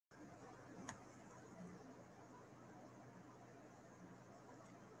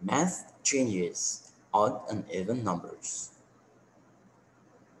Math changes, odd and even numbers.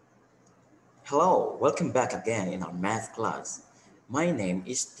 Hello, welcome back again in our math class. My name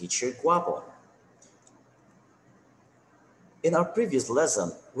is Teacher Gwapo. In our previous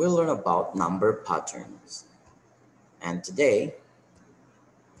lesson, we learned about number patterns. And today,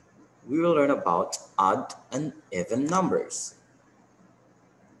 we will learn about odd and even numbers.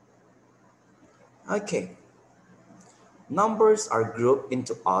 Okay, numbers are grouped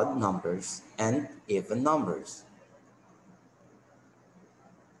into odd numbers and even numbers.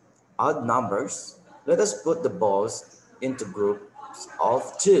 Odd numbers, let us put the balls into groups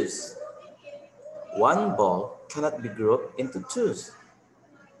of twos. One ball cannot be grouped into twos.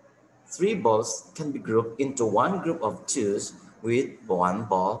 Three balls can be grouped into one group of twos with one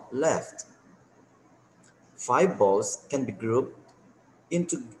ball left. Five balls can be grouped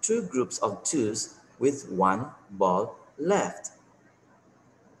into two groups of twos with one ball left.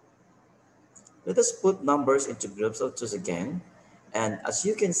 Let us put numbers into groups of twos again. And as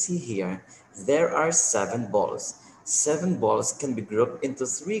you can see here, there are 7 balls. 7 balls can be grouped into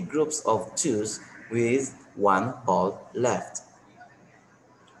 3 groups of twos with one ball left.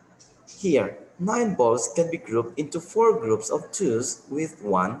 Here, 9 balls can be grouped into 4 groups of twos with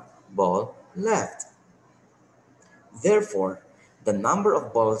one ball left. Therefore, the number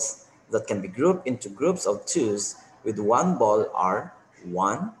of balls that can be grouped into groups of twos with one ball are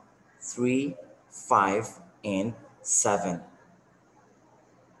 1, 3, 5, and 7.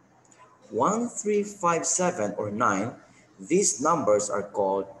 1, 3, 5, 7, or 9, these numbers are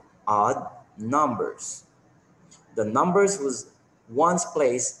called odd numbers. The numbers whose ones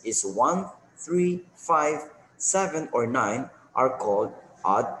place is 1, 3, 5, 7, or 9 are called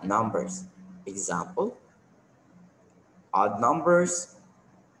odd numbers. Example, odd numbers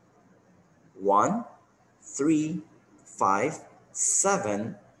 1, 3, 5,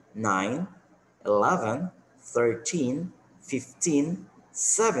 7, 9, 11, 13, 15,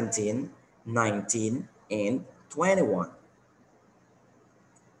 17, 19, and 21.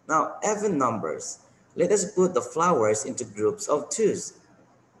 Now, even numbers. Let us put the flowers into groups of twos.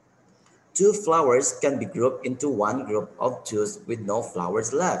 2 flowers can be grouped into one group of twos with no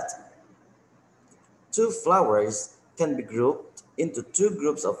flowers left. 2 flowers can be grouped into 2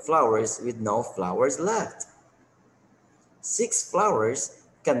 groups of flowers with no flowers left. 6 flowers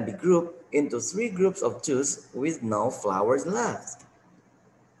can be grouped into 3 groups of twos with no flowers left.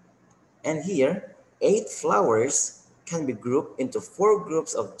 And here, 8 flowers can be grouped into 4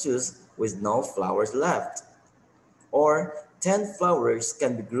 groups of twos with no flowers left. Or 10 flowers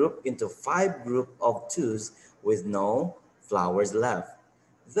can be grouped into 5 groups of twos with no flowers left.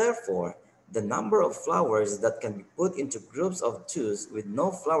 Therefore, the number of flowers that can be put into groups of twos with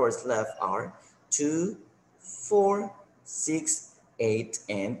no flowers left are 2, 4, 6, 8,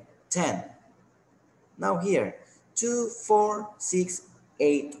 and 10. Now here, 2, 4, 6,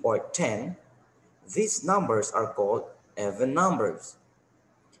 8, or 10, these numbers are called even numbers.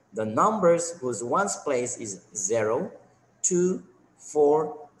 The numbers whose ones place is 0, 2,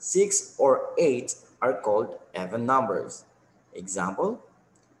 4, 6, or 8 are called even numbers. Example,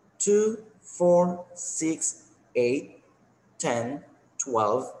 2, 4, 6, 8, 10,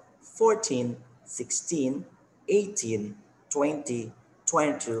 12, 14, 16, 18, 20,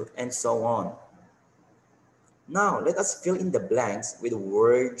 22, and so on. Now, let us fill in the blanks with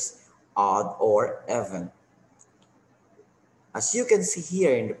words odd or even. As you can see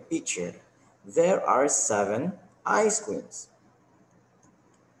here in the picture, there are 7 ice creams.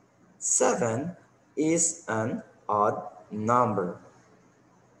 7 is an odd number.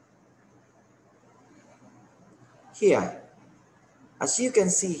 Here, as you can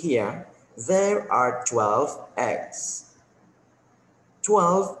see here, there are 12 eggs.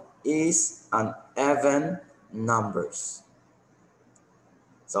 12 is an even numbers.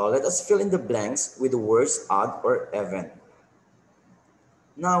 So let us fill in the blanks with the words odd or even.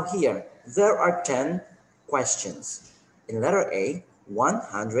 Now here, there are 10 questions. In letter A,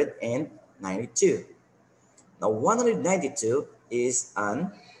 192. Now 192 is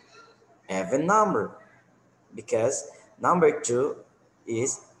an even number because number 2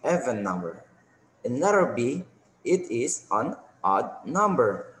 is even number. In letter B, it is an odd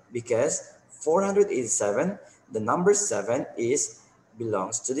number because 487, the number 7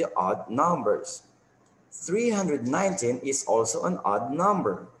 belongs to the odd numbers. 319 is also an odd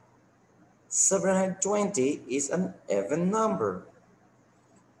number. 720 is an even number.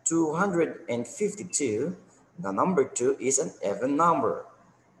 252, the number 2 is an even number.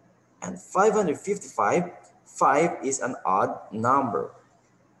 And 555, 5 is an odd number.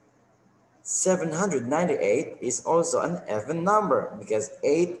 798 is also an even number because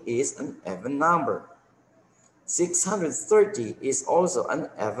 8 is an even number. 630 is also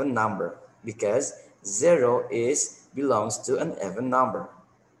an even number because 0 belongs to an even number.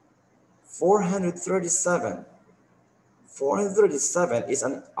 437. 437 is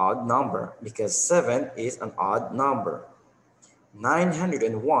an odd number because 7 is an odd number.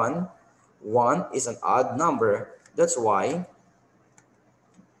 901, 1 is an odd number. That's why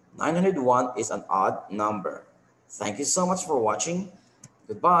 901 is an odd number. Thank you so much for watching.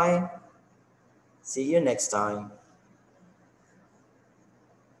 Goodbye. See you next time.